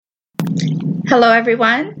Hello,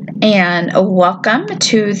 everyone, and welcome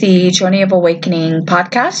to the Journey of Awakening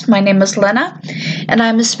podcast. My name is Lena, and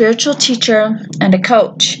I'm a spiritual teacher and a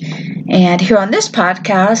coach. And here on this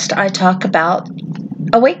podcast, I talk about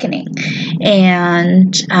awakening.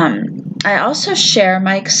 And I also share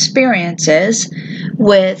my experiences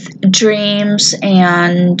with dreams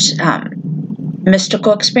and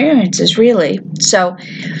mystical experiences, really. So,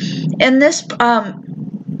 in this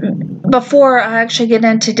before I actually get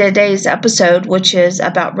into today's episode, which is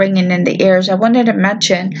about ringing in the ears, I wanted to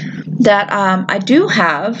mention that I do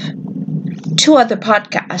have two other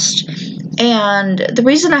podcasts. And the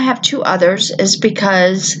reason I have two others is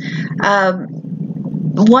because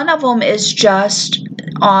one of them is just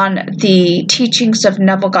on the teachings of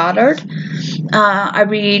Neville Goddard. I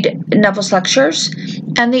read Neville's lectures.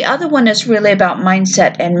 And the other one is really about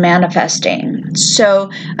mindset and manifesting.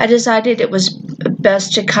 So I decided it was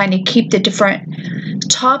best to kind of keep the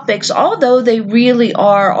different topics, although they really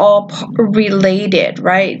are all related,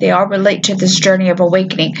 right? They all relate to this journey of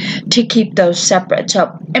awakening, to keep those separate.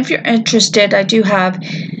 So if you're interested, I do have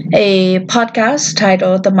a podcast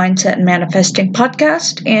titled The Mindset and Manifesting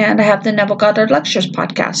Podcast, and I have the Neville Goddard Lectures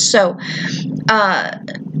podcast. So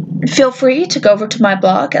feel free to go over to my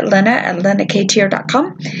blog at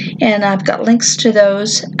lena@lenaktier.com, and I've got links to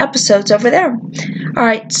those episodes over there. All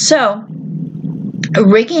right, so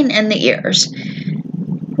ringing in the ears.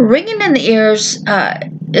 Ringing in the ears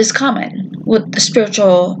is common with the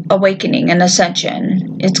spiritual awakening and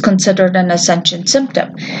ascension. It's considered an ascension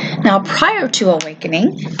symptom. Now, prior to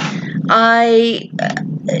awakening, I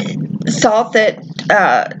thought that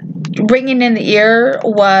ringing in the ear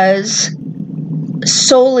was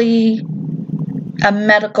solely a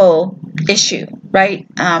medical issue, right?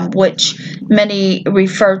 Which many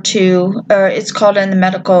refer to, or it's called in the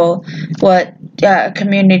medical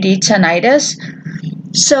community tinnitus.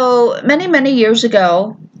 So many years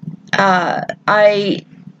ago, when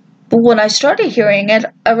I started hearing it,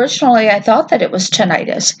 originally I thought that it was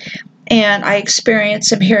tinnitus. And I experienced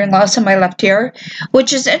some hearing loss in my left ear,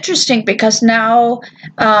 which is interesting because now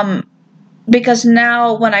when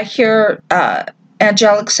I hear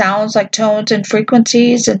angelic sounds like tones and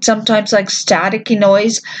frequencies and sometimes like staticky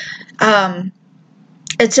noise,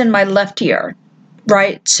 it's in my left ear,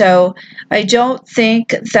 right? So I don't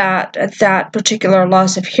think that that particular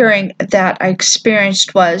loss of hearing that I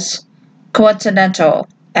experienced was coincidental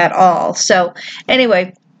at all. So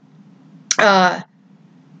anyway,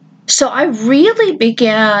 so I really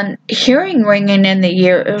began hearing ringing in the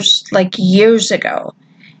ears like years ago.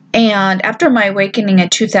 And after my awakening in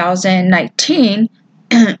 2019,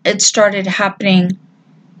 it started happening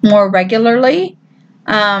more regularly.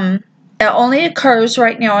 It only occurs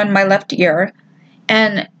right now in my left ear.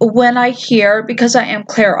 And when I hear, because I am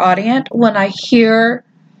clairaudient, when I hear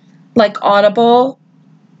like audible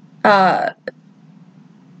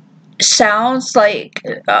sounds, like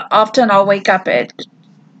often I'll wake up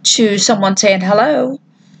to someone saying hello,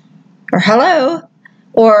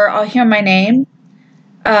 or I'll hear my name.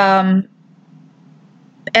 And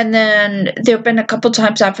then there have been a couple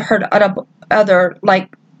times I've heard other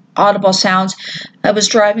like audible sounds. I was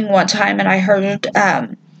driving one time and I heard,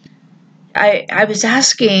 I was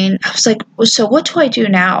asking, I was like, so what do I do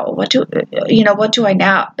now? What do I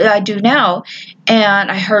do now?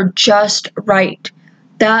 And I heard just right.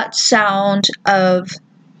 That sound of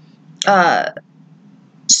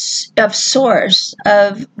source,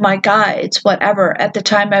 of my guides, whatever. At the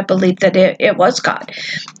time, I believed that it was God.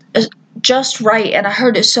 Just right, and I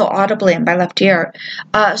heard it so audibly in my left ear.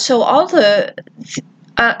 So all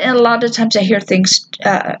and a lot of times I hear things.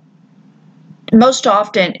 Most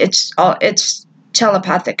often, it's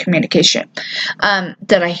telepathic communication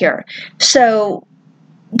that I hear. So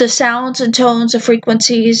the sounds and tones of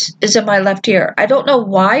frequencies is in my left ear. I don't know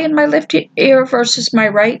why in my left ear versus my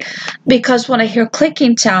right, because when I hear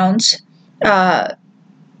clicking sounds,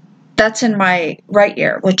 that's in my right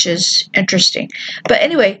ear, which is interesting. But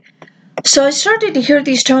anyway, so I started to hear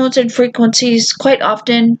these tones and frequencies quite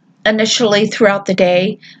often initially throughout the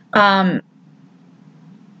day.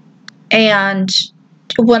 And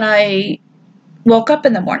when I woke up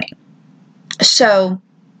in the morning. So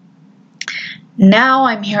now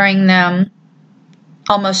I'm hearing them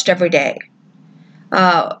almost every day.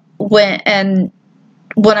 When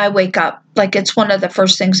I wake up, like it's one of the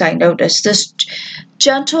first things I notice. This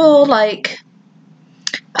gentle, like,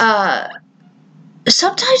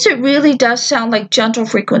 sometimes it really does sound like gentle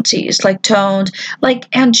frequencies, like tones, like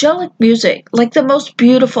angelic music, like the most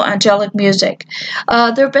beautiful angelic music.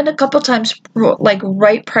 There have been a couple times, like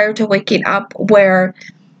right prior to waking up, where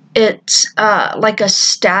it's like a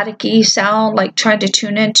staticky sound, like trying to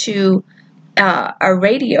tune into a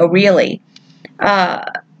radio, really.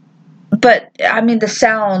 But I mean, the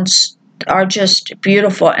sounds are just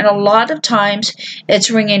beautiful, and a lot of times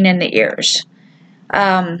it's ringing in the ears.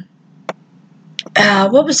 What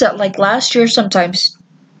was that, like last year? Sometimes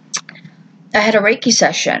I had a Reiki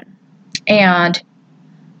session, and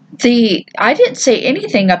I didn't say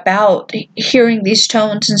anything about hearing these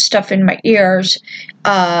tones and stuff in my ears,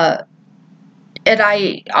 and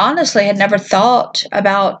I honestly had never thought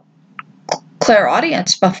about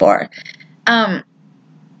clairaudience before.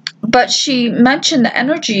 But she mentioned the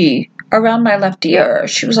energy around my left ear.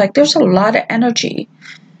 She was like, there's a lot of energy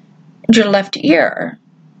in your left ear,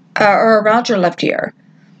 or around your left ear.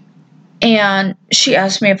 And she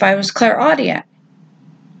asked me if I was clairaudient.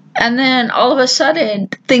 And then all of a sudden,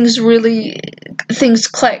 things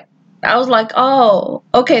clicked. I was like, oh,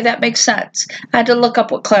 okay, that makes sense. I had to look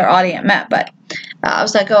up what clairaudient meant, but I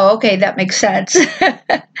was like, oh, okay, that makes sense.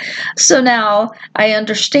 So now I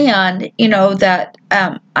understand, that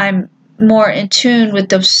I'm more in tune with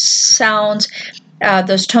those sounds,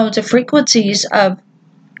 those tones and frequencies of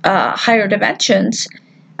higher dimensions,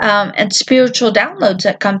 and spiritual downloads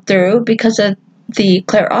that come through because of the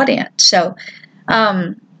clairaudient. So,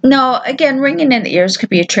 no, again, ringing in the ears could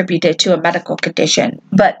be attributed to a medical condition,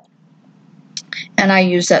 and I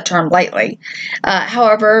use that term lightly.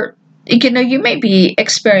 However, you may be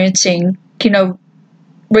experiencing,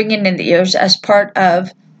 ringing in the ears as part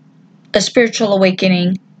of a spiritual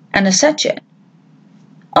awakening and ascension.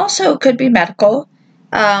 Also, it could be medical.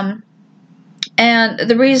 And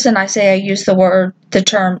the reason I say I use the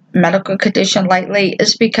term medical condition lightly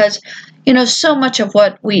is because, so much of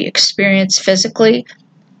what we experience physically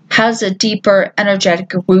has a deeper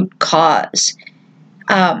energetic root cause,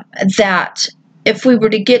 that if we were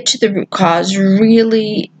to get to the root cause,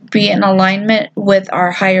 really be in alignment with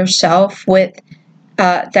our higher self, with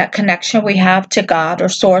that connection we have to God or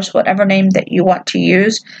source, whatever name that you want to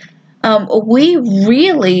use, we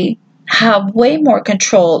really have way more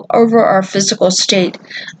control over our physical state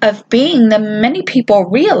of being than many people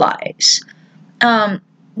realize,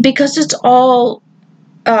 because it's all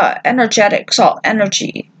energetic, it's all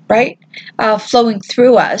energy, right? Flowing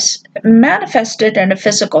through us, manifested in a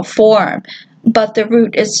physical form, but the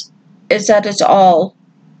root is that it's all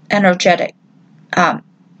energetic,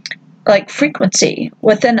 like frequency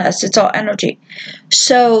within us. It's all energy.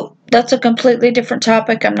 So that's a completely different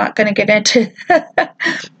topic. I'm not going to get into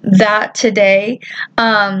that today.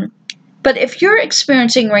 But if you're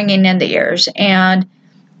experiencing ringing in the ears, and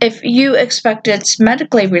if you expect it's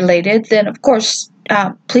medically related, then of course,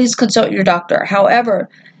 please consult your doctor. However,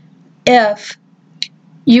 if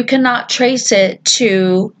you cannot trace it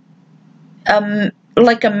to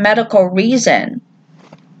like a medical reason,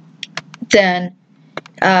 then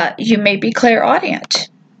you may be clairaudient,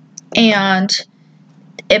 and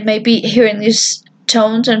it may be hearing these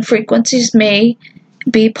tones and frequencies may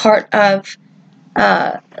be part of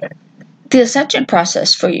the ascension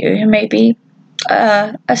process for you. You may be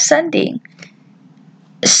ascending.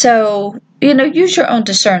 So, use your own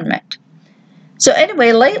discernment. So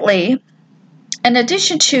anyway, lately, in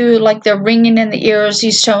addition to like the ringing in the ears,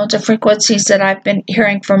 these tones and frequencies that I've been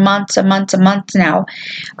hearing for months and months and months now,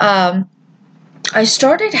 I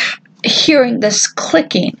started hearing this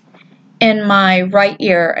clicking in my right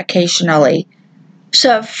ear occasionally.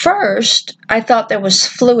 So at first, I thought there was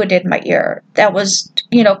fluid in my ear that was,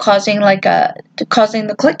 causing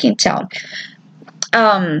the clicking sound,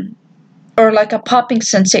 or like a popping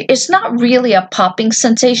sensation. It's not really a popping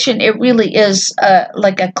sensation. It really is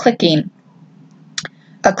like a clicking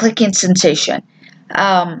sensation.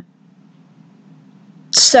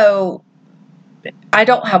 So I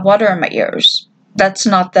don't have water in my ears. That's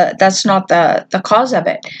not the cause of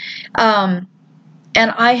it. And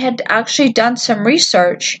I had actually done some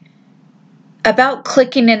research about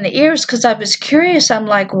clicking in the ears because I was curious. I'm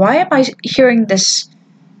like, why am I hearing this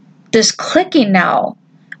clicking now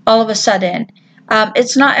all of a sudden?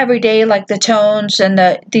 It's not every day, like the tones and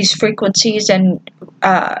these frequencies, and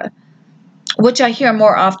which I hear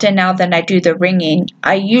more often now than I do the ringing.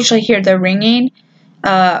 I usually hear the ringing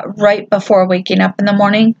right before waking up in the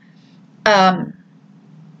morning,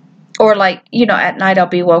 or like, at night I'll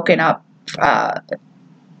be woken up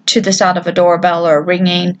to the sound of a doorbell or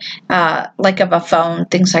ringing, like of a phone,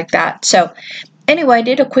 things like that. So anyway, I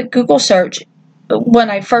did a quick Google search when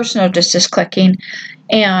I first noticed this clicking,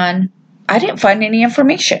 and I didn't find any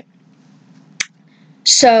information.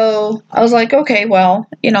 So I was like, okay, well,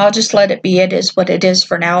 I'll just let it be. It is what it is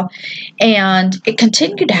for now. And it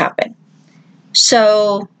continued to happen.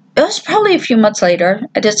 So it was probably a few months later,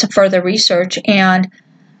 I did some further research, and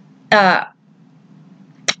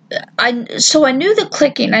I knew the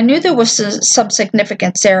clicking. I knew there was some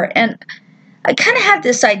significance there, and I kind of had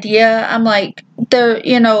this idea. I'm like,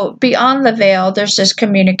 beyond the veil, there's this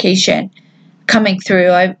communication coming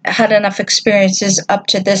through. I've had enough experiences up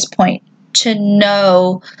to this point to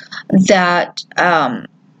know that, as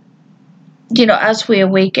we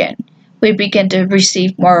awaken, we begin to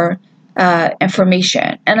receive more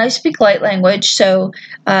information. And I speak light language, so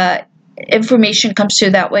information comes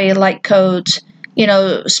through that way, light codes,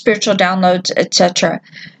 spiritual downloads, etc.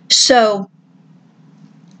 So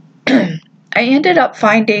I ended up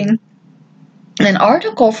finding an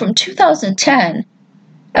article from 2010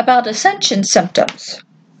 about ascension symptoms.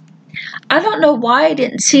 I don't know why I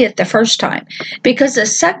didn't see it the first time, because the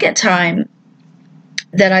second time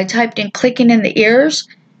that I typed in clicking in the ears,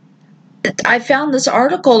 I found this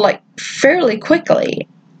article like fairly quickly,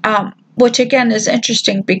 which again is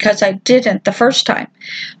interesting because I didn't the first time.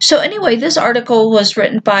 So anyway, this article was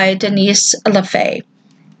written by Denise LaFay,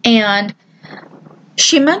 and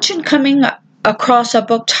she mentioned coming across a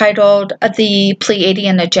book titled The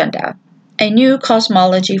Pleiadian Agenda, A New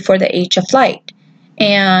Cosmology for the Age of Light,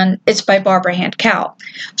 and it's by Barbara Hand-Cow.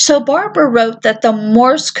 So Barbara wrote that the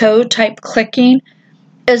Morse code type clicking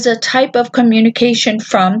is a type of communication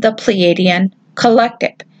from the Pleiadian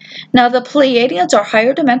collective. Now, the Pleiadians are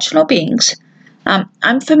higher dimensional beings.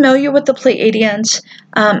 I'm familiar with the Pleiadians,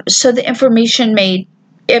 so the information made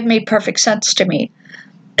perfect sense to me,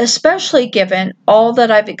 especially given all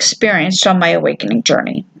that I've experienced on my awakening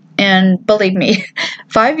journey. And believe me,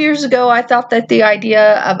 5 years ago, I thought that the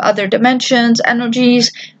idea of other dimensions,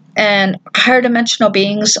 energies, and higher dimensional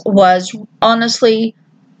beings was honestly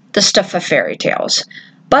the stuff of fairy tales.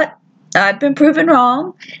 But I've been proven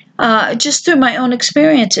wrong just through my own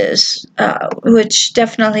experiences, which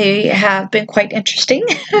definitely have been quite interesting,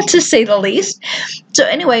 to say the least. So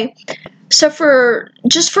anyway, for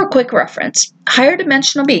quick reference, higher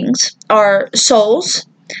dimensional beings are souls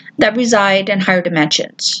that reside in higher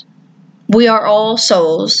dimensions. We are all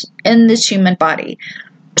souls in this human body.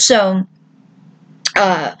 So,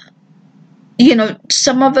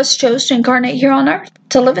 some of us chose to incarnate here on Earth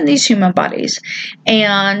to live in these human bodies.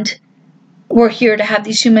 And we're here to have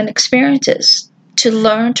these human experiences, to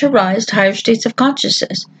learn to rise to higher states of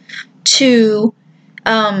consciousness, to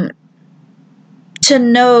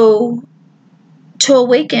know, to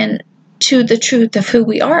awaken to the truth of who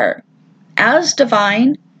we are as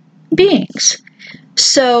divine beings.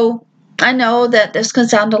 So I know that this can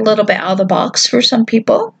sound a little bit out of the box for some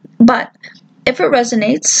people, but if it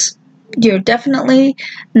resonates, you're definitely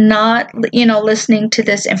not, listening to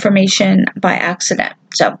this information by accident.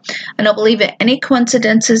 So I don't believe in any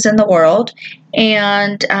coincidences in the world.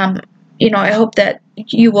 And, I hope that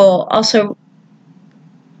you will also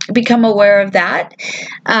become aware of that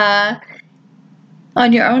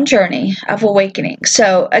on your own journey of awakening.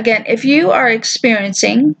 So again, if you are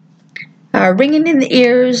experiencing ringing in the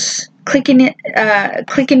ears, clicking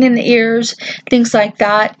in the ears, things like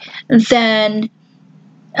that, then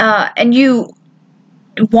and you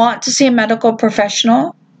want to see a medical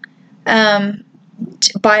professional,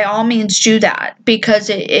 by all means do that, because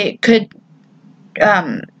it could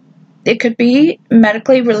be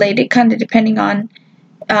medically related, kind of depending on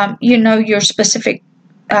your specific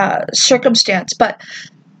circumstance. But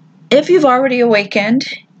if you've already awakened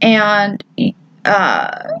and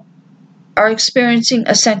are experiencing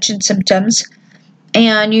ascension symptoms,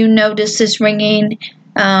 and you notice this ringing,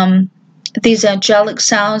 these angelic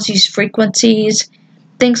sounds, these frequencies,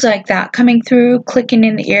 things like that coming through, clicking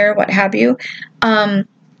in the ear, what have you,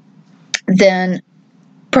 then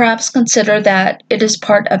perhaps consider that it is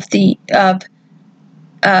part of the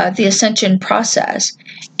ascension process.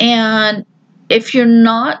 And if you're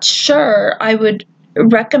not sure, I would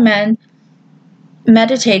recommend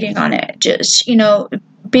meditating on it, just,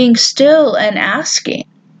 being still and asking,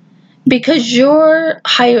 because your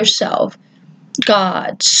higher self,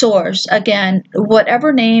 God, source, again,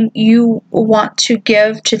 whatever name you want to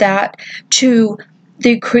give to that, to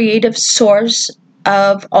the creative source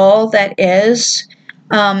of all that is,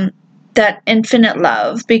 that infinite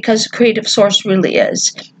love, because creative source really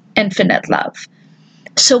is infinite love.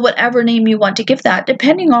 So whatever name you want to give that,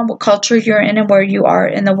 depending on what culture you're in and where you are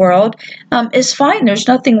in the world, is fine. There's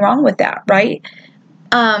nothing wrong with that, right?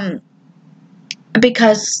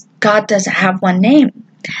 Because God doesn't have one name.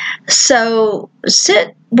 So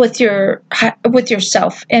sit with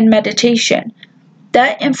yourself in meditation.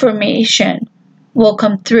 That information will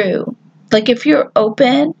come through. Like if you're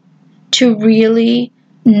open to really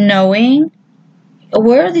knowing,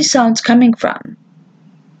 where are these sounds coming from?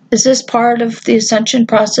 Is this part of the ascension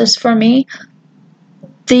process for me?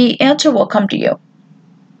 The answer will come to you.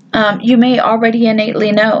 you may already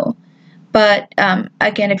innately know. But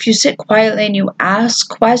again, if you sit quietly and you ask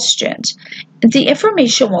questions, the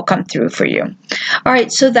information will come through for you. All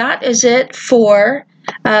right, so that is it for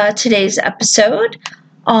today's episode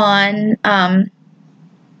on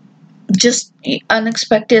just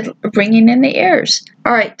unexpected ringing in the ears.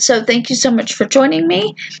 All right, so thank you so much for joining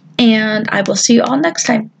me, and I will see you all next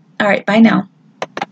time. All right, bye now.